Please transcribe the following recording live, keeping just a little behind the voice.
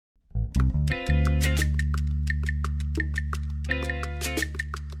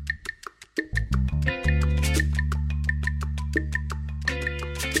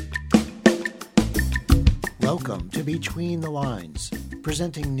Welcome to Between the Lines,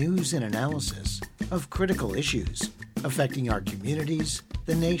 presenting news and analysis of critical issues affecting our communities,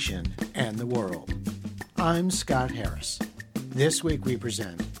 the nation, and the world. I'm Scott Harris. This week we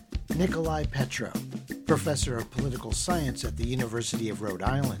present Nikolai Petro, professor of political science at the University of Rhode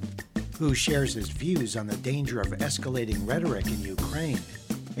Island, who shares his views on the danger of escalating rhetoric in Ukraine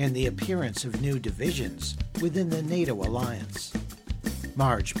and the appearance of new divisions within the NATO alliance.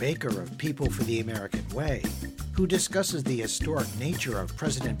 Marge Baker of People for the American Way, who discusses the historic nature of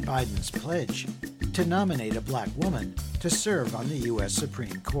President Biden's pledge to nominate a black woman to serve on the U.S.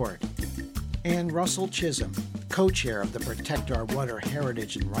 Supreme Court. And Russell Chisholm, co-chair of the Protect Our Water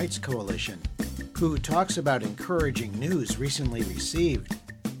Heritage and Rights Coalition, who talks about encouraging news recently received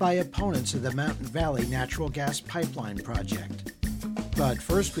by opponents of the Mountain Valley Natural Gas Pipeline project. But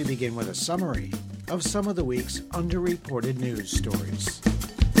first we begin with a summary of some of the week's underreported news stories.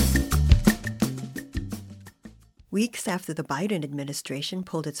 Weeks after the Biden administration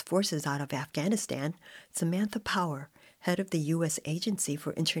pulled its forces out of Afghanistan, Samantha Power, head of the U.S. Agency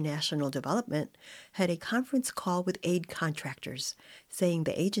for International Development, had a conference call with aid contractors, saying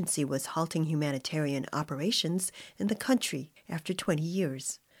the agency was halting humanitarian operations in the country after 20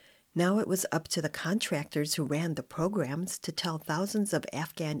 years. Now it was up to the contractors who ran the programs to tell thousands of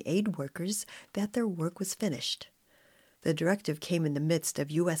Afghan aid workers that their work was finished. The directive came in the midst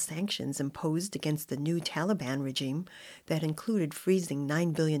of U.S. sanctions imposed against the new Taliban regime that included freezing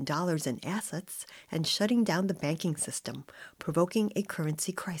 $9 billion in assets and shutting down the banking system, provoking a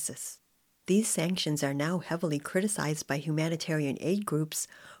currency crisis. These sanctions are now heavily criticized by humanitarian aid groups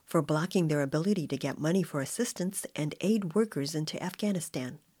for blocking their ability to get money for assistance and aid workers into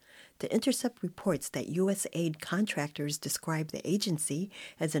Afghanistan. The Intercept reports that U.S. aid contractors describe the agency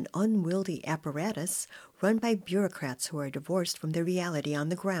as an unwieldy apparatus run by bureaucrats who are divorced from the reality on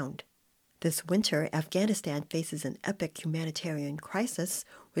the ground. This winter, Afghanistan faces an epic humanitarian crisis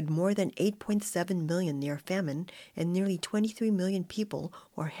with more than 8.7 million near famine and nearly 23 million people,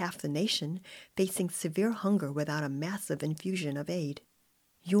 or half the nation, facing severe hunger without a massive infusion of aid.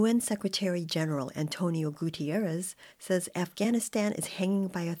 UN Secretary General Antonio Guterres says Afghanistan is hanging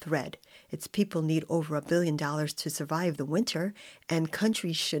by a thread. Its people need over $1 billion to survive the winter, and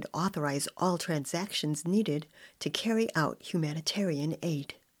countries should authorize all transactions needed to carry out humanitarian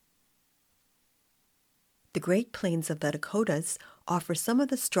aid. The Great Plains of the Dakotas offer some of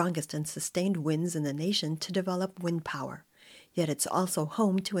the strongest and sustained winds in the nation to develop wind power. Yet it's also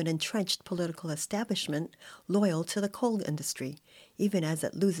home to an entrenched political establishment loyal to the coal industry, even as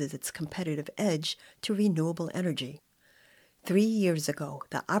it loses its competitive edge to renewable energy. 3 years ago,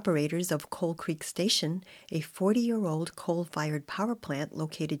 the operators of Coal Creek Station, a 40-year-old coal-fired power plant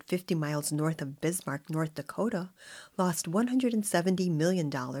located 50 miles north of Bismarck, North Dakota, lost $170 million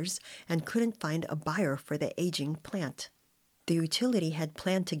and couldn't find a buyer for the aging plant. The utility had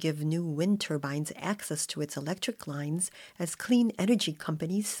planned to give new wind turbines access to its electric lines as clean energy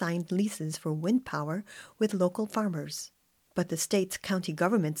companies signed leases for wind power with local farmers. But the state's county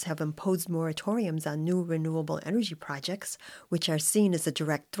governments have imposed moratoriums on new renewable energy projects, which are seen as a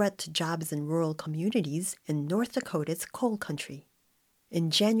direct threat to jobs in rural communities in North Dakota's coal country.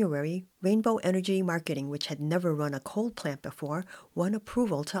 In January, Rainbow Energy Marketing, which had never run a coal plant before, won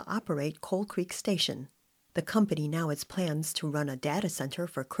approval to operate Coal Creek Station. The company now has plans to run a data center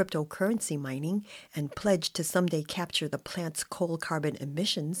for cryptocurrency mining and pledged to someday capture the plant's coal carbon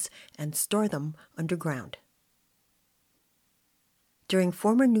emissions and store them underground. During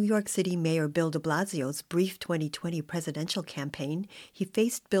former New York City Mayor Bill de Blasio's brief 2020 presidential campaign, he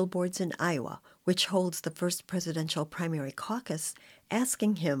faced billboards in Iowa, which holds the first presidential primary caucus,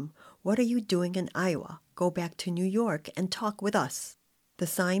 asking him, "What are you doing in Iowa? Go back to New York and talk with us." The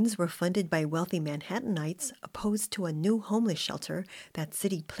signs were funded by wealthy Manhattanites opposed to a new homeless shelter that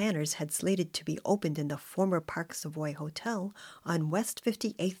city planners had slated to be opened in the former Park Savoy Hotel on West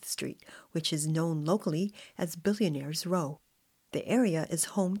 58th Street, which is known locally as Billionaires Row. The area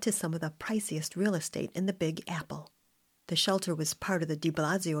is home to some of the priciest real estate in the Big Apple. The shelter was part of the de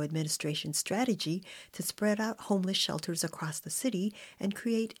Blasio administration's strategy to spread out homeless shelters across the city and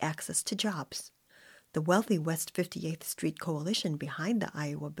create access to jobs. The wealthy West 58th Street coalition behind the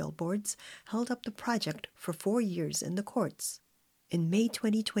Iowa billboards held up the project for 4 years in the courts. In May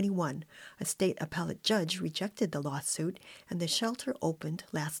 2021, a state appellate judge rejected the lawsuit and the shelter opened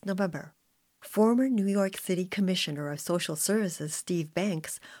last November. Former New York City Commissioner of Social Services Steve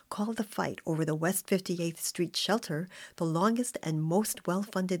Banks called the fight over the West 58th Street shelter the longest and most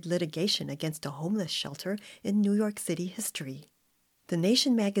well-funded litigation against a homeless shelter in New York City history. The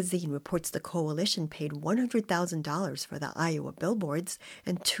Nation magazine reports the coalition paid $100,000 for the Iowa billboards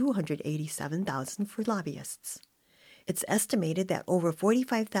and $287,000 for lobbyists. It's estimated that over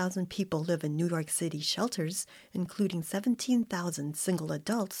 45,000 people live in New York City shelters, including 17,000 single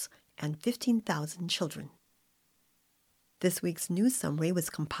adults and 15,000 children. This week's news summary was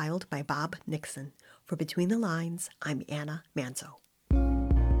compiled by Bob Nixon. For Between the Lines, I'm Anna Manzo.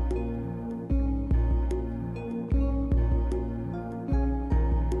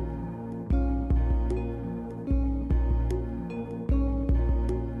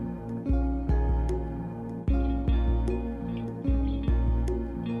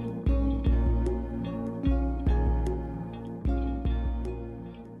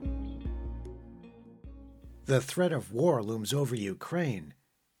 The threat of war looms over Ukraine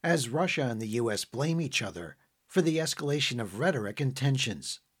as Russia and the U.S. blame each other for the escalation of rhetoric and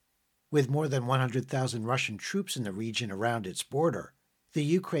tensions. With more than 100,000 Russian troops in the region around its border, the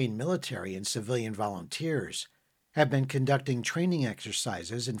Ukraine military and civilian volunteers have been conducting training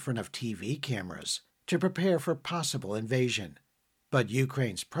exercises in front of TV cameras to prepare for possible invasion. But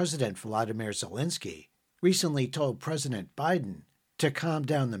Ukraine's President Volodymyr Zelensky recently told President Biden to calm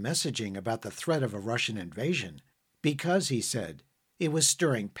down the messaging about the threat of a Russian invasion because, he said, it was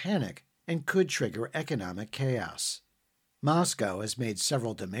stirring panic and could trigger economic chaos. Moscow has made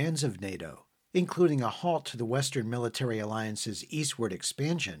several demands of NATO, including a halt to the Western military alliance's eastward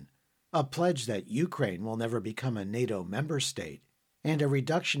expansion, a pledge that Ukraine will never become a NATO member state, and a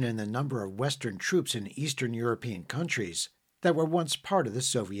reduction in the number of Western troops in Eastern European countries that were once part of the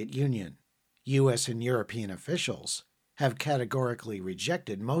Soviet Union. U.S. and European officials have categorically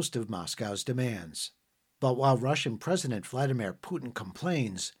rejected most of Moscow's demands. But while Russian President Vladimir Putin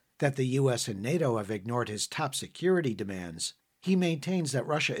complains that the U.S. and NATO have ignored his top security demands, he maintains that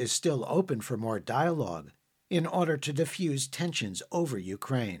Russia is still open for more dialogue in order to diffuse tensions over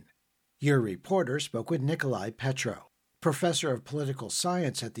Ukraine. Your reporter spoke with Nikolai Petro, professor of political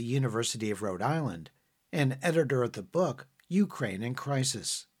science at the University of Rhode Island and editor of the book Ukraine in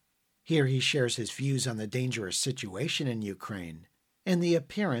Crisis. Here he shares his views on the dangerous situation in Ukraine and the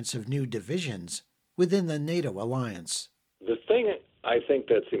appearance of new divisions within the NATO alliance. The thing I think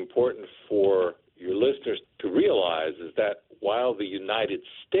that's important for your listeners to realize is that while the United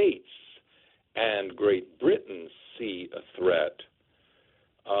States and Great Britain see a threat,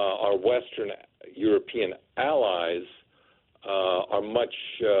 our Western European allies are much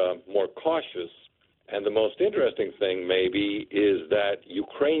more cautious. And the most interesting thing, maybe, is that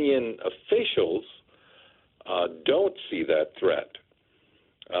Ukrainian officials don't see that threat.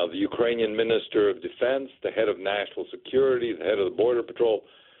 The Ukrainian Minister of Defense, the head of National Security, the head of the Border Patrol,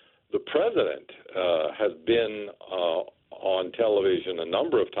 the president has been on television a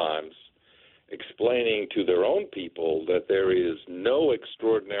number of times explaining to their own people that there is no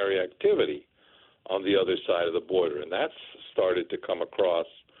extraordinary activity on the other side of the border. And that's started to come across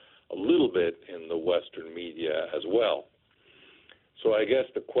a little bit in the Western media as well. So I guess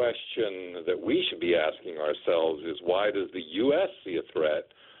the question that we should be asking ourselves is, why does the U.S. see a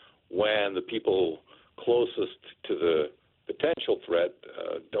threat when the people closest to the potential threat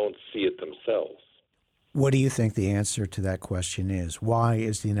don't see it themselves? What do you think the answer to that question is? Why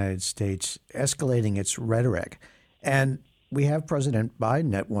is the United States escalating its rhetoric? And we have President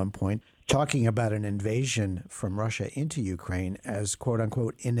Biden at one point talking about an invasion from Russia into Ukraine as, quote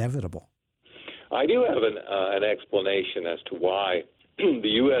unquote, inevitable. I do have an explanation as to why the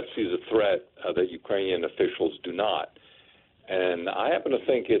U.S. sees a threat that Ukrainian officials do not. And I happen to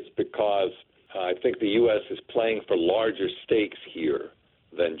think it's because I think the U.S. is playing for larger stakes here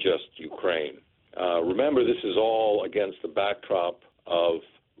than just Ukraine. Remember, this is all against the backdrop of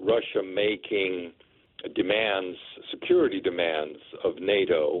Russia making demands, security demands of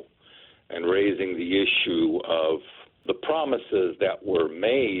NATO, and raising the issue of the promises that were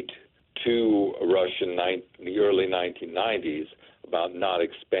made to Russia in the early 1990s about not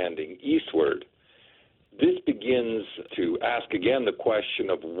expanding eastward. This begins to ask again the question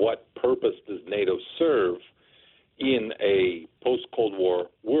of what purpose does NATO serve in a post-Cold War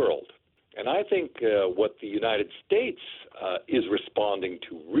world. And I think what the United States is responding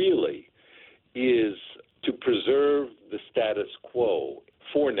to really is to preserve the status quo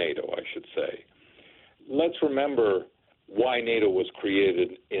for NATO, I should say. Let's remember why NATO was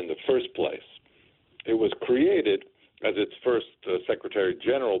created in the first place. It was created, as its first Secretary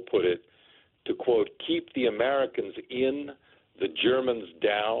General put it, to, quote, keep the Americans in, the Germans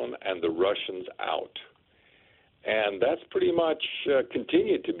down, and the Russians out. And that's pretty much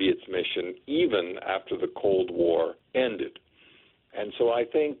continued to be its mission even after the Cold War ended. And so I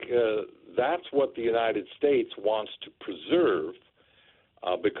think that's what the United States wants to preserve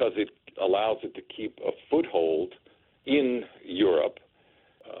because it allows it to keep a foothold in Europe.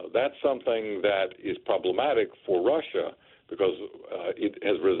 That's something that is problematic for Russia because it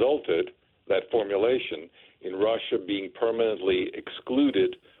has resulted, that formulation, in Russia being permanently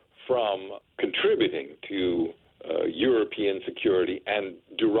excluded from contributing to European security and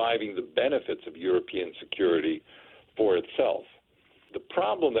deriving the benefits of European security for itself. The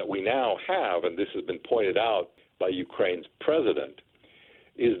problem that we now have, and this has been pointed out by Ukraine's president,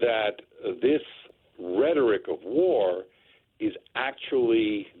 is that this rhetoric of war is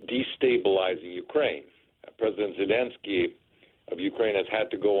actually destabilizing Ukraine. President Zelensky of Ukraine has had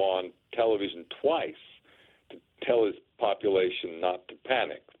to go on television twice to tell his population not to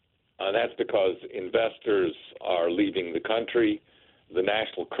panic. And that's because investors are leaving the country. The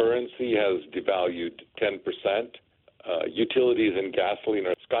national currency has devalued 10%. Utilities and gasoline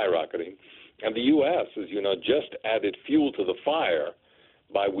are skyrocketing. And the U.S., as you know, just added fuel to the fire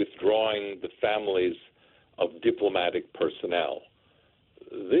by withdrawing the families of diplomatic personnel.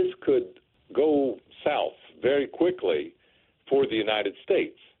 This could go south very quickly for the United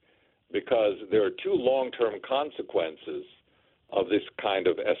States because there are two long-term consequences of this kind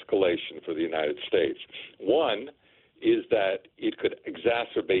of escalation for the United States. One is that it could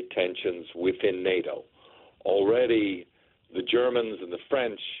exacerbate tensions within NATO. Already, the Germans and the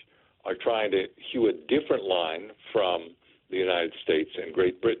French are trying to hew a different line from the United States and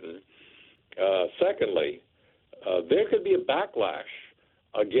Great Britain. Secondly, there could be a backlash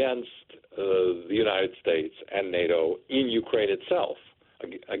against the United States and NATO in Ukraine itself,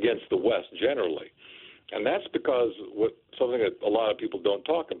 against the West generally. And that's because something that a lot of people don't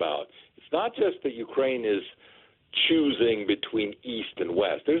talk about. It's not just that Ukraine is choosing between East and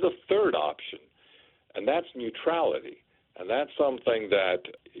West. There's a third option, and that's neutrality. And that's something that,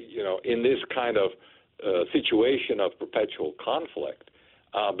 you know, in this kind of situation of perpetual conflict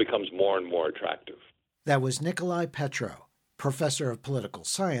becomes more and more attractive. That was Nikolai Petro, professor of political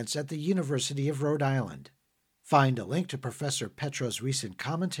science at the University of Rhode Island. Find a link to Professor Petro's recent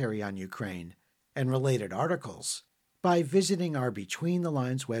commentary on Ukraine and related articles by visiting our Between the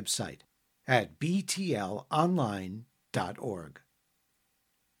Lines website at btlonline.org.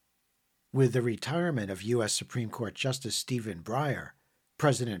 With the retirement of U.S. Supreme Court Justice Stephen Breyer,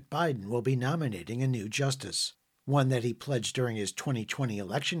 President Biden will be nominating a new justice. One that he pledged during his 2020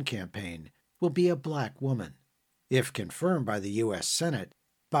 election campaign will be a black woman. If confirmed by the U.S. Senate,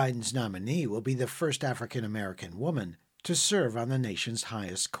 Biden's nominee will be the first African-American woman to serve on the nation's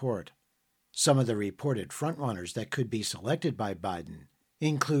highest court. Some of the reported frontrunners that could be selected by Biden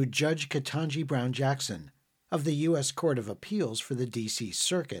include Judge Ketanji Brown Jackson of the U.S. Court of Appeals for the D.C.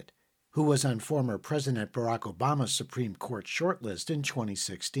 Circuit, who was on former President Barack Obama's Supreme Court shortlist in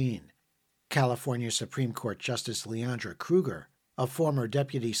 2016. California Supreme Court Justice Leandra Kruger, a former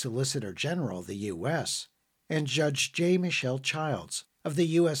Deputy Solicitor General of the U.S., and Judge J. Michelle Childs of the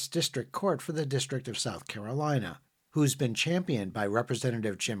U.S. District Court for the District of South Carolina, who's been championed by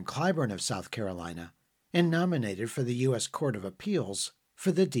Representative Jim Clyburn of South Carolina and nominated for the U.S. Court of Appeals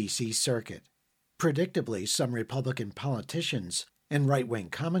for the D.C. Circuit. Predictably, some Republican politicians and right-wing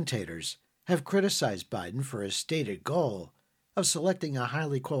commentators have criticized Biden for his stated goal of selecting a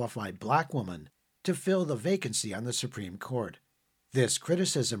highly qualified black woman to fill the vacancy on the Supreme Court. This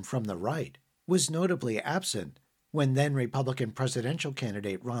criticism from the right was notably absent when then-Republican presidential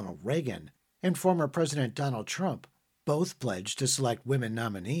candidate Ronald Reagan and former President Donald Trump both pledged to select women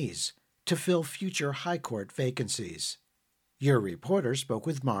nominees to fill future high court vacancies. Your reporter spoke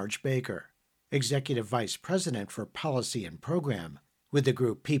with Marge Baker, Executive Vice President for Policy and Program with the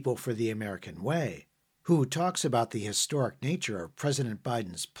group People for the American Way, who talks about the historic nature of President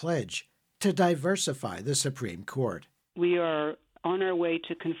Biden's pledge to diversify the Supreme Court. We are on our way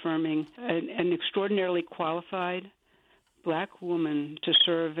to confirming an extraordinarily qualified black woman to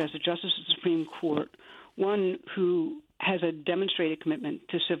serve as a justice of the Supreme Court, one who has a demonstrated commitment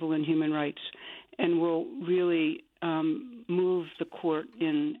to civil and human rights and will really move the court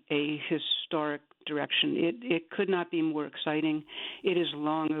in a historic direction. It could not be more exciting. It is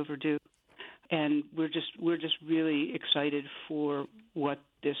long overdue, and we're just really excited for what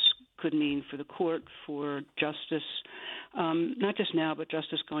this could mean for the court, for justice, not just now, but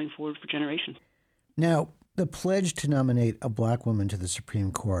justice going forward for generations. Now, the pledge to nominate a black woman to the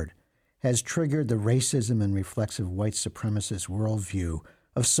Supreme Court has triggered the racism and reflexive white supremacist worldview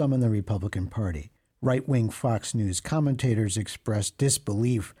of some in the Republican Party. Right-wing Fox News commentators expressed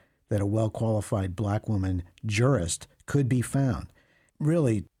disbelief that a well-qualified black woman jurist could be found.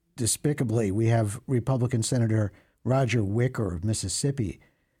 Really, despicably, we have Republican Senator Roger Wicker of Mississippi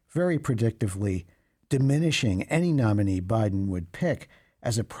very predictively diminishing any nominee Biden would pick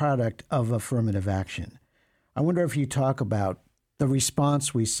as a product of affirmative action. I wonder if you talk about the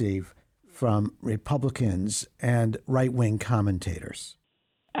response we see from Republicans and right-wing commentators.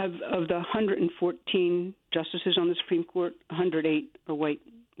 Of the 114 justices on the Supreme Court, 108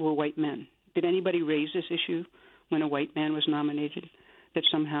 were white men. Did anybody raise this issue when a white man was nominated, that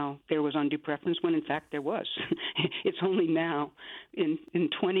somehow there was undue preference, when in fact there was? It's only now, in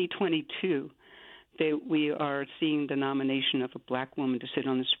 2022, that we are seeing the nomination of a black woman to sit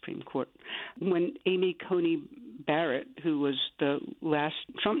on the Supreme Court. When Amy Coney Barrett, who was the last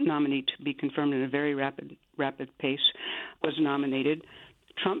Trump nominee to be confirmed in a very rapid pace, was nominated,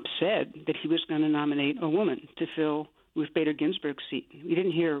 Trump said that he was going to nominate a woman to fill Ruth Bader Ginsburg's seat. We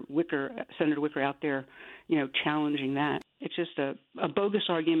didn't hear Senator Wicker out there, challenging that. It's just a bogus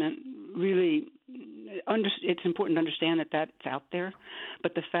argument. Really, it's important to understand that that's out there.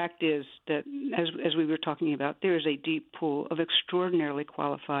 But the fact is that, as we were talking about, there is a deep pool of extraordinarily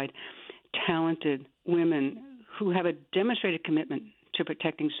qualified, talented women who have a demonstrated commitment to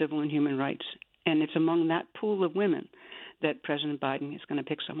protecting civil and human rights. And it's among that pool of women that President Biden is going to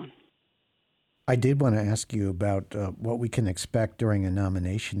pick someone. I did want to ask you about what we can expect during a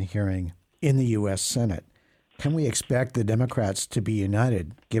nomination hearing in the U.S. Senate. Can we expect the Democrats to be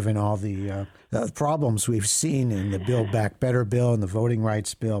united, given all the problems we've seen in the Build Back Better bill and the voting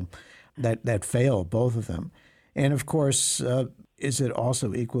rights bill that failed, both of them? And, of course, is it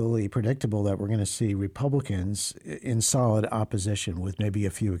also equally predictable that we're going to see Republicans in solid opposition, with maybe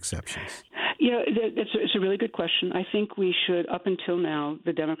a few exceptions? It's a really good question. I think we should, up until now,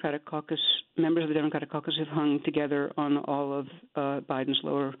 members of the Democratic caucus have hung together on all of Biden's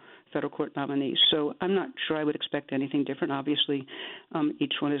lower federal court nominees. So I'm not sure I would expect anything different. Obviously,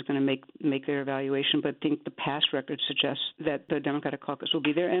 each one is going to make their evaluation, but I think the past record suggests that the Democratic caucus will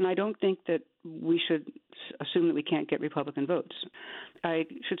be there. And I don't think that we should assume that we can't get Republican votes. I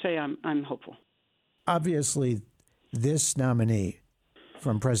should say I'm hopeful. Obviously, this nominee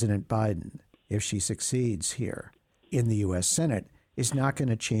from President Biden, if she succeeds here in the U.S. Senate, is not going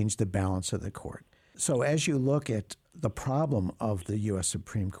to change the balance of the court. So as you look at the problem of the U.S.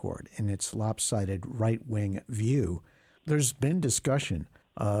 Supreme Court in its lopsided right-wing view, there's been discussion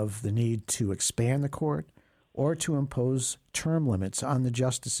of the need to expand the court or to impose term limits on the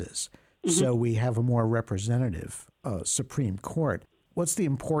justices so we have a more representative Supreme Court. What's the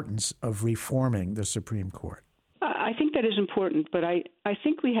importance of reforming the Supreme Court? I think that is important, but I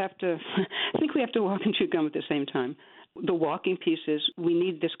think we have to walk and chew gum at the same time. The walking piece is we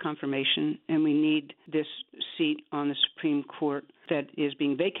need this confirmation, and we need this seat on the Supreme Court that is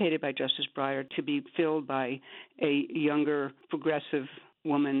being vacated by Justice Breyer to be filled by a younger, progressive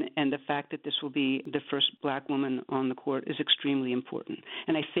woman, and the fact that this will be the first black woman on the court is extremely important.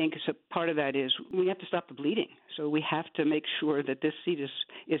 And I think part of that is we have to stop the bleeding. So we have to make sure that this seat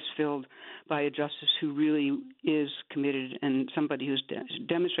is filled by a justice who really is committed and somebody who's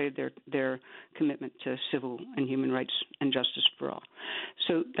demonstrated their commitment to civil and human rights and justice for all.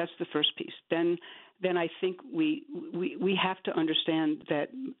 So that's the first piece. Then I think we have to understand that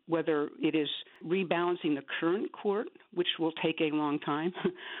whether it is rebalancing the current court, which will take a long time,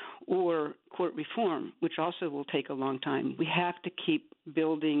 or court reform, which also will take a long time, we have to keep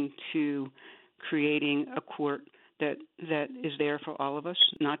building to creating a court that is there for all of us,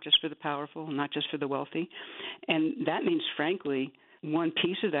 not just for the powerful, not just for the wealthy. And that means, frankly, one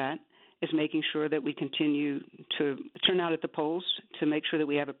piece of that is making sure that we continue to turn out at the polls to make sure that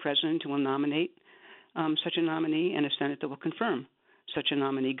we have a president who will nominate such a nominee and a Senate that will confirm such a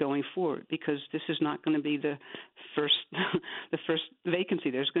nominee going forward, because this is not going to be the first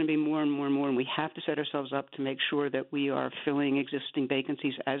vacancy. There's going to be more and more and more, and we have to set ourselves up to make sure that we are filling existing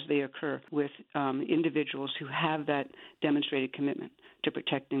vacancies as they occur with individuals who have that demonstrated commitment to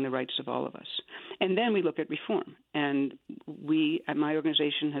protecting the rights of all of us. And then we look at reform, and we at my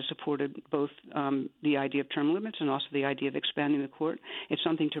organization has supported both the idea of term limits and also the idea of expanding the court. It's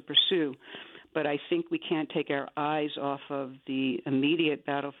something to pursue. But I think we can't take our eyes off of the immediate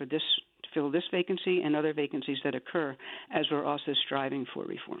battle for this, to fill this vacancy and other vacancies that occur, as we're also striving for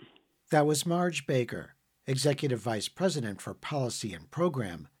reform. That was Marge Baker, Executive Vice President for Policy and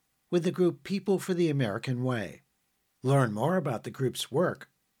Program with the group People for the American Way. Learn more about the group's work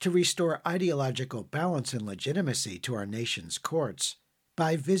to restore ideological balance and legitimacy to our nation's courts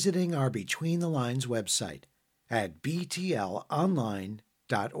by visiting our Between the Lines website at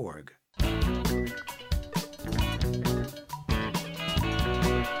btlonline.org.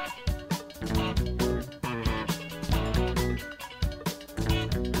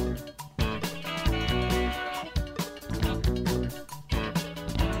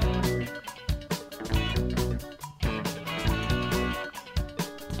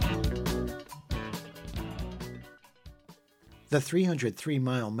 The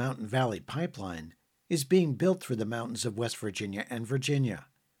 303-mile Mountain Valley Pipeline is being built through the mountains of West Virginia and Virginia,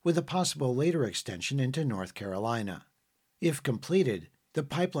 with a possible later extension into North Carolina. If completed, the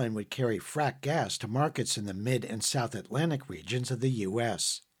pipeline would carry frack gas to markets in the Mid- and South Atlantic regions of the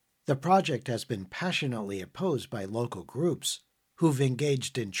U.S. The project has been passionately opposed by local groups who've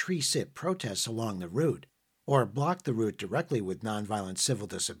engaged in tree-sit protests along the route or blocked the route directly with nonviolent civil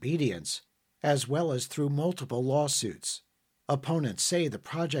disobedience, as well as through multiple lawsuits. Opponents say the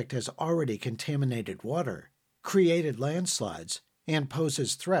project has already contaminated water, created landslides, and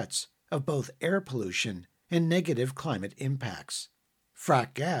poses threats of both air pollution and negative climate impacts.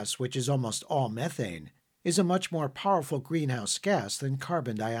 Frack gas, which is almost all methane, is a much more powerful greenhouse gas than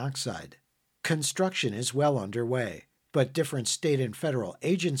carbon dioxide. Construction is well underway, but different state and federal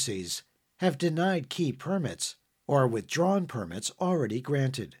agencies have denied key permits or withdrawn permits already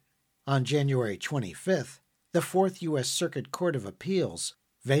granted. On January 25th, the Fourth U.S. Circuit Court of Appeals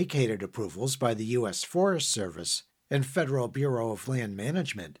vacated approvals by the U.S. Forest Service and Federal Bureau of Land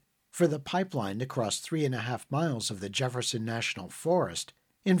Management for the pipeline to cross 3.5 miles of the Jefferson National Forest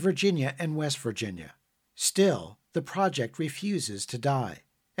in Virginia and West Virginia. Still, the project refuses to die,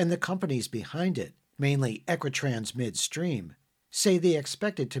 and the companies behind it, mainly Equitrans Midstream, say they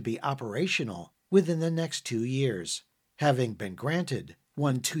expect it to be operational within the next 2 years, having been granted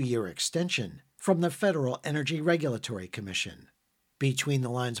one 2-year extension from the Federal Energy Regulatory Commission. Between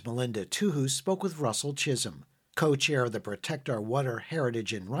the Lines Melinda Tuhus spoke with Russell Chisholm, co-chair of the Protect Our Water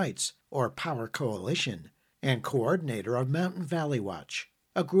Heritage and Rights, or POWER Coalition, and coordinator of Mountain Valley Watch,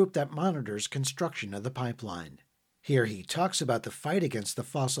 a group that monitors construction of the pipeline. Here he talks about the fight against the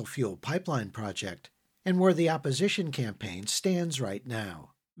fossil fuel pipeline project and where the opposition campaign stands right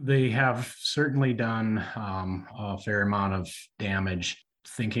now. They have certainly done a fair amount of damage.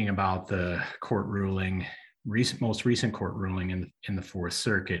 Thinking about the court ruling, most recent court ruling in the Fourth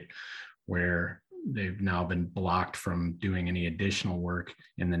Circuit, where they've now been blocked from doing any additional work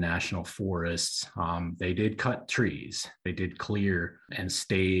in the national forests. They did cut trees. They did clear and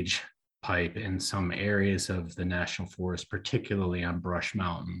stage pipe in some areas of the national forest, particularly on Brush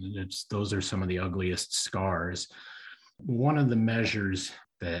Mountain. Those are some of the ugliest scars. One of the measures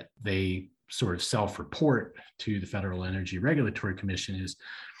that they sort of self-report to the Federal Energy Regulatory Commission is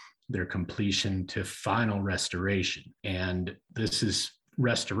their completion to final restoration. And this is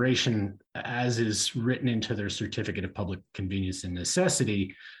restoration, as is written into their certificate of public convenience and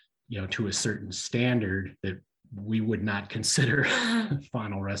necessity, to a certain standard that we would not consider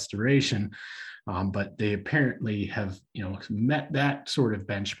final restoration. But they apparently have, met that sort of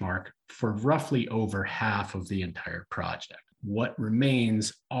benchmark for roughly over half of the entire project. What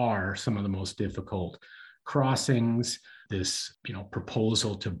remains are some of the most difficult crossings, this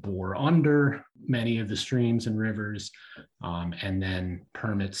proposal to bore under many of the streams and rivers, and then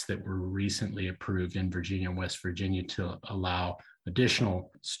permits that were recently approved in Virginia and West Virginia to allow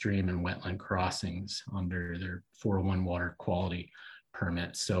additional stream and wetland crossings under their 401 water quality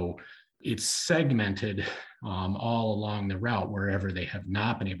permit. So it's segmented all along the route wherever they have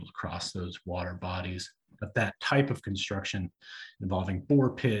not been able to cross those water bodies. But that type of construction involving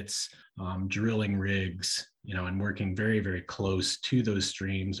bore pits, drilling rigs, and working very, very close to those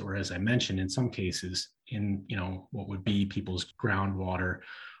streams, or as I mentioned, in some cases, in what would be people's groundwater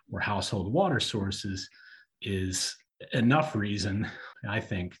or household water sources, is enough reason, I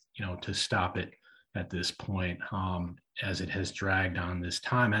think, to stop it at this point, as it has dragged on this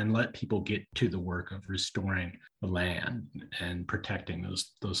time, and let people get to the work of restoring the land and protecting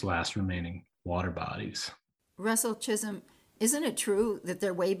those last remaining water bodies. Russell Chisholm, isn't it true that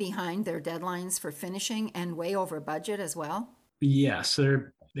they're way behind their deadlines for finishing and way over budget as well? Yes,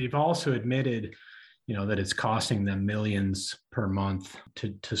 they've also admitted, that it's costing them millions per month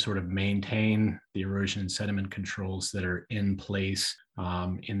to sort of maintain the erosion and sediment controls that are in place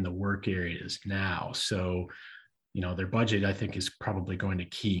in the work areas now. So, their budget, I think, is probably going to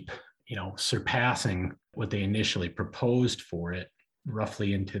keep, surpassing what they initially proposed for it,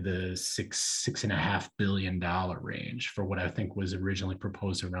 roughly into the $6.5 billion range for what I think was originally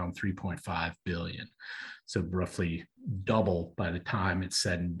proposed around $3.5 billion. So roughly double by the time it's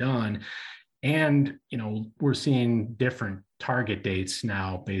said and done. And, we're seeing different target dates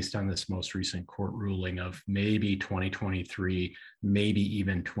now based on this most recent court ruling of maybe 2023, maybe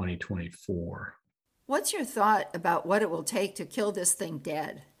even 2024. What's your thought about what it will take to kill this thing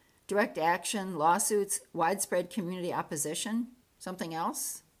dead? Direct action, lawsuits, widespread community opposition? Something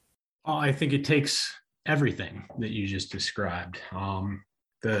else? I think it takes everything that you just described.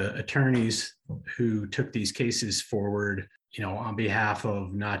 The attorneys who took these cases forward, on behalf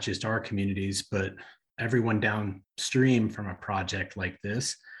of not just our communities, but everyone downstream from a project like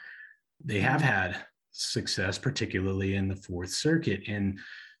this, they have had success, particularly in the Fourth Circuit, in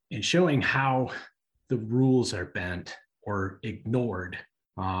showing how the rules are bent or ignored,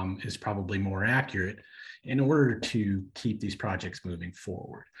 is probably more accurate, in order to keep these projects moving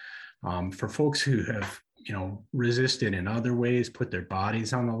forward. For folks who have, resisted in other ways, put their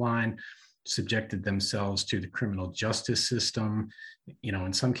bodies on the line, subjected themselves to the criminal justice system,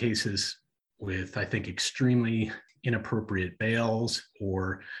 in some cases with, I think, extremely inappropriate bails,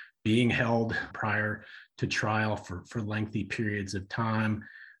 or being held prior to trial for lengthy periods of time.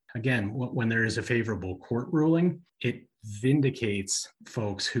 Again, when there is a favorable court ruling, it vindicates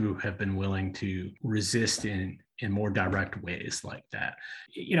folks who have been willing to resist in more direct ways like that.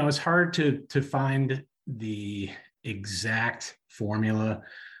 It's hard to find the exact formula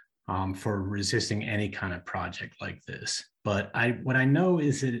for resisting any kind of project like this. But what I know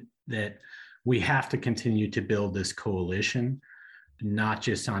is that we have to continue to build this coalition, not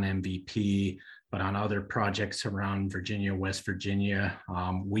just on MVP, but on other projects around Virginia, West Virginia.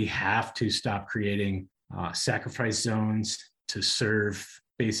 We have to stop creating sacrifice zones to serve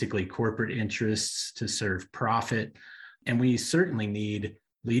basically corporate interests, to serve profit. And we certainly need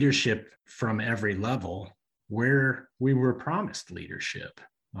leadership from every level where we were promised leadership.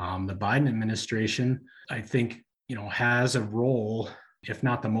 The Biden administration, I think, has a role, if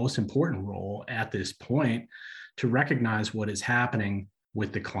not the most important role at this point, to recognize what is happening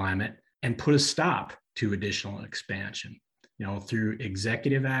with the climate and put a stop to additional expansion, through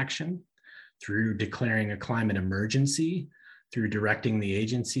executive action, through declaring a climate emergency, through directing the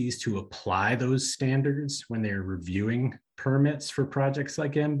agencies to apply those standards when they're reviewing permits for projects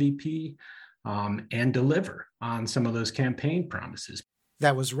like MVP, and deliver on some of those campaign promises.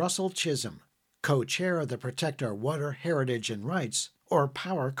 That was Russell Chisholm, co-chair of the Protect Our Water, Heritage and Rights, or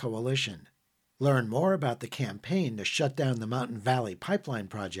POWER Coalition. Learn more about the campaign to shut down the Mountain Valley Pipeline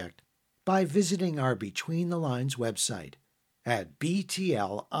Project by visiting our Between the Lines website at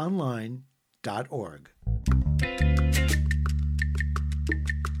btlonline.org.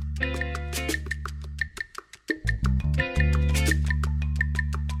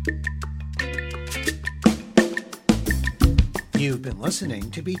 You've been listening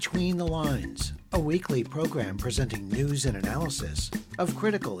to Between the Lines, a weekly program presenting news and analysis of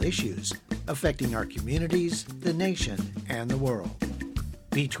critical issues affecting our communities, the nation, and the world.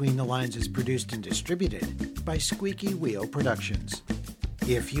 Between the Lines is produced and distributed by Squeaky Wheel Productions.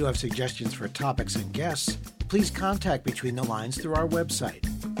 If you have suggestions for topics and guests, please contact Between the Lines through our website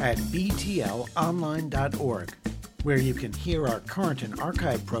at btlonline.org, where you can hear our current and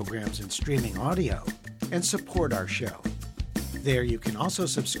archive programs in streaming audio and support our show. There you can also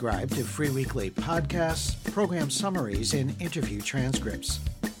subscribe to free weekly podcasts, program summaries, and interview transcripts.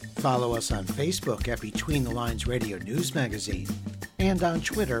 Follow us on Facebook at Between the Lines Radio News Magazine and on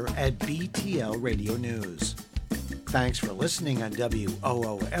Twitter at BTL Radio News. Thanks for listening on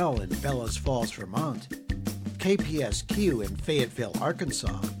WOOL in Bellows Falls, Vermont, KPSQ in Fayetteville,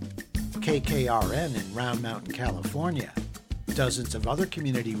 Arkansas, KKRN in Round Mountain, California, dozens of other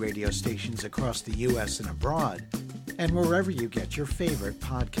community radio stations across the U.S. and abroad, and wherever you get your favorite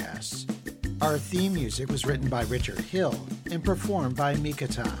podcasts. Our theme music was written by Richard Hill and performed by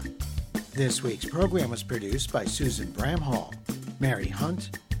Mikata. This week's program was produced by Susan Bramhall, Mary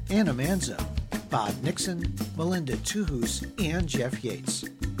Hunt, Anna Manzo, Bob Nixon, Melinda Tuhus, and Jeff Yates.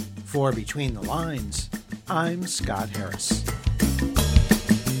 For Between the Lines, I'm Scott Harris.